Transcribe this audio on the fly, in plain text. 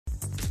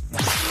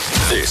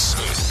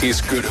This is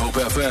Good Hope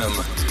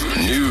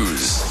FM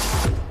News.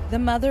 The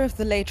mother of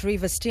the late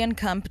Reeva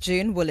Steenkamp,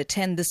 June, will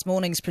attend this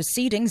morning's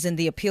proceedings in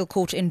the appeal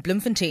court in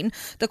Bloemfontein.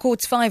 The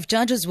court's 5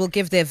 judges will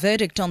give their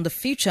verdict on the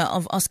future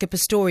of Oscar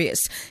Pistorius.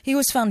 He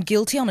was found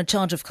guilty on a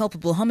charge of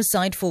culpable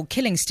homicide for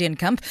killing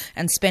Steenkamp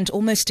and spent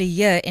almost a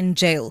year in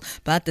jail.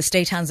 But the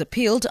state has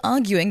appealed,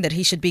 arguing that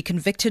he should be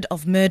convicted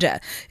of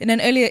murder. In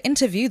an earlier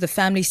interview, the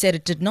family said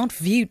it did not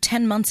view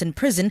 10 months in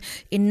prison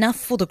enough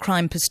for the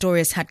crime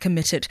Pistorius had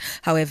committed.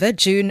 However,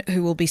 June,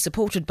 who will be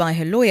supported by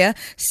her lawyer,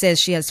 says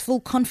she has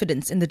full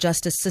confidence in the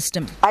justice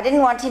system. I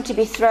didn't want him to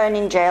be thrown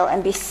in jail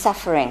and be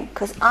suffering,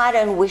 because I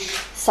don't wish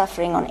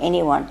suffering on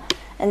anyone.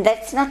 And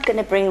that's not going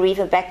to bring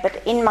Reeva back, but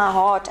in my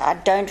heart I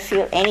don't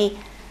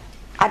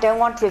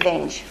want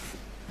revenge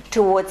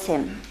towards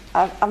him.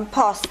 I'm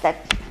past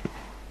that.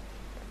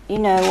 You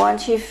know,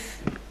 once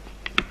you've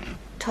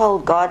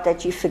told God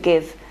that you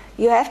forgive,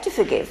 you have to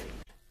forgive.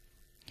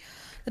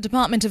 The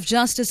Department of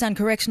Justice and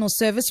Correctional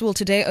Service will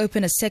today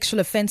open a sexual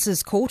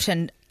offences court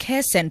and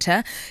care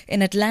centre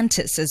in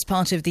Atlantis as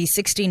part of the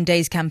 16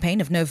 days campaign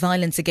of no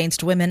violence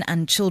against women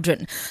and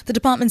children. The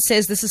department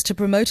says this is to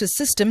promote a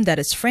system that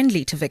is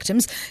friendly to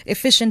victims,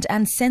 efficient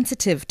and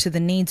sensitive to the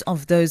needs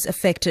of those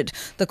affected.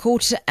 The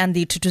court and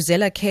the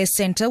Tutuzela Care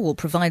Centre will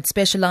provide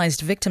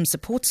specialised victim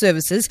support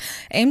services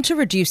aimed to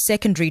reduce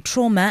secondary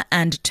trauma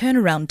and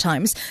turnaround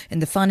times in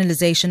the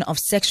finalisation of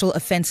sexual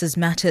offences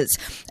matters.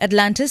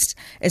 Atlantis,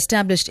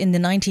 established in the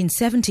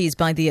 1970s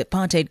by the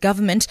apartheid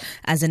government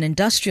as an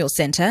industrial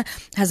centre,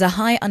 has a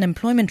high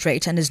unemployment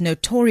rate and is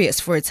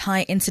notorious for its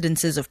high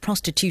incidences of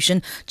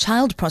prostitution,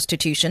 child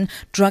prostitution,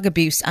 drug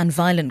abuse and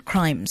violent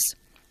crimes.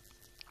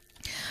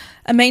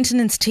 A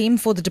maintenance team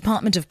for the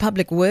Department of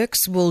Public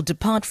Works will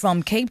depart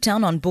from Cape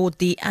Town on board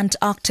the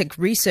Antarctic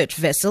research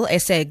vessel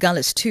SA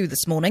Gullis 2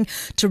 this morning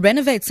to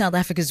renovate South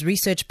Africa's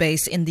research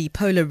base in the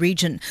polar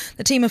region.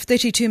 The team of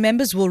 32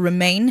 members will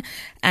remain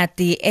at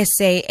the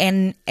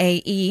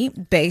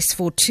SANAE base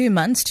for 2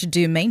 months to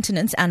do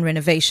maintenance and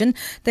renovation.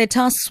 Their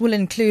tasks will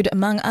include,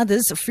 among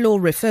others, floor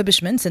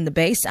refurbishments in the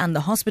base and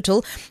the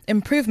hospital,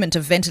 improvement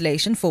of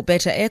ventilation for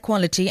better air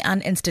quality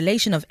and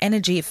installation of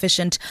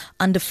energy-efficient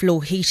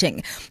underfloor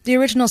heating. The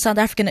original South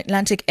African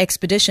Atlantic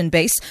Expedition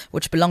Base,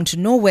 which belonged to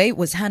Norway,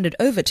 was handed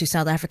over to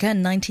South Africa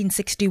in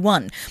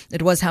 1961.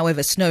 It was,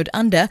 however, snowed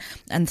under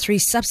and 3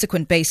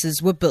 subsequent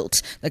bases were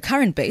built. The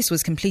current base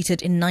was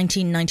completed in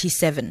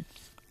 1997.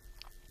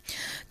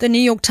 The New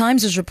York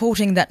Times is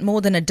reporting that more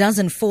than a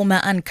dozen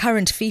former and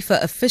current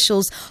FIFA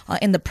officials are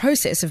in the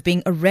process of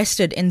being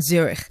arrested in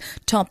Zurich.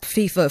 Top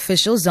FIFA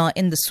officials are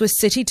in the Swiss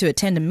city to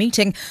attend a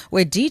meeting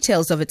where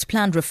details of its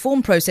planned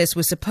reform process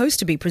were supposed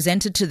to be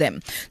presented to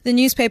them. The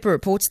newspaper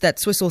reports that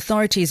Swiss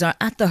authorities are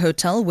at the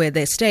hotel where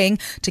they're staying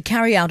to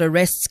carry out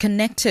arrests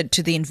connected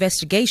to the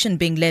investigation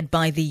being led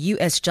by the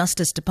U.S.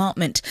 Justice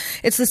Department.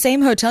 It's the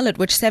same hotel at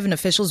which 7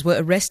 officials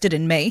were arrested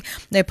in May.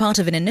 They're part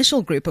of an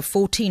initial group of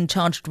 14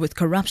 charged with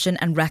corruption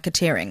and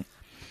racketeering.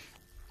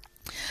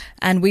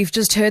 And we've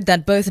just heard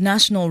that both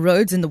national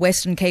roads in the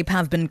Western Cape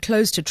have been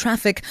closed to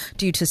traffic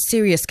due to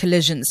serious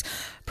collisions.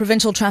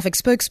 Provincial traffic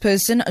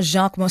spokesperson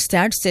Jacques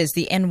Mostard says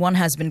the N1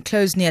 has been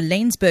closed near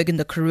Lanesburg in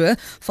the Karoo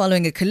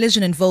following a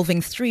collision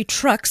involving 3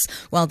 trucks,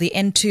 while the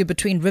N2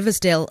 between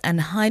Riversdale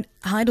and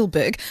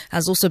Heidelberg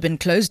has also been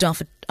closed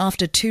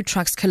after 2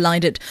 trucks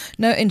collided.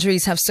 No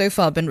injuries have so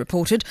far been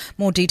reported.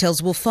 More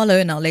details will follow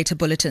in our later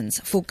bulletins.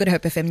 For Good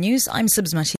Hope FM News, I'm Sibs Mati.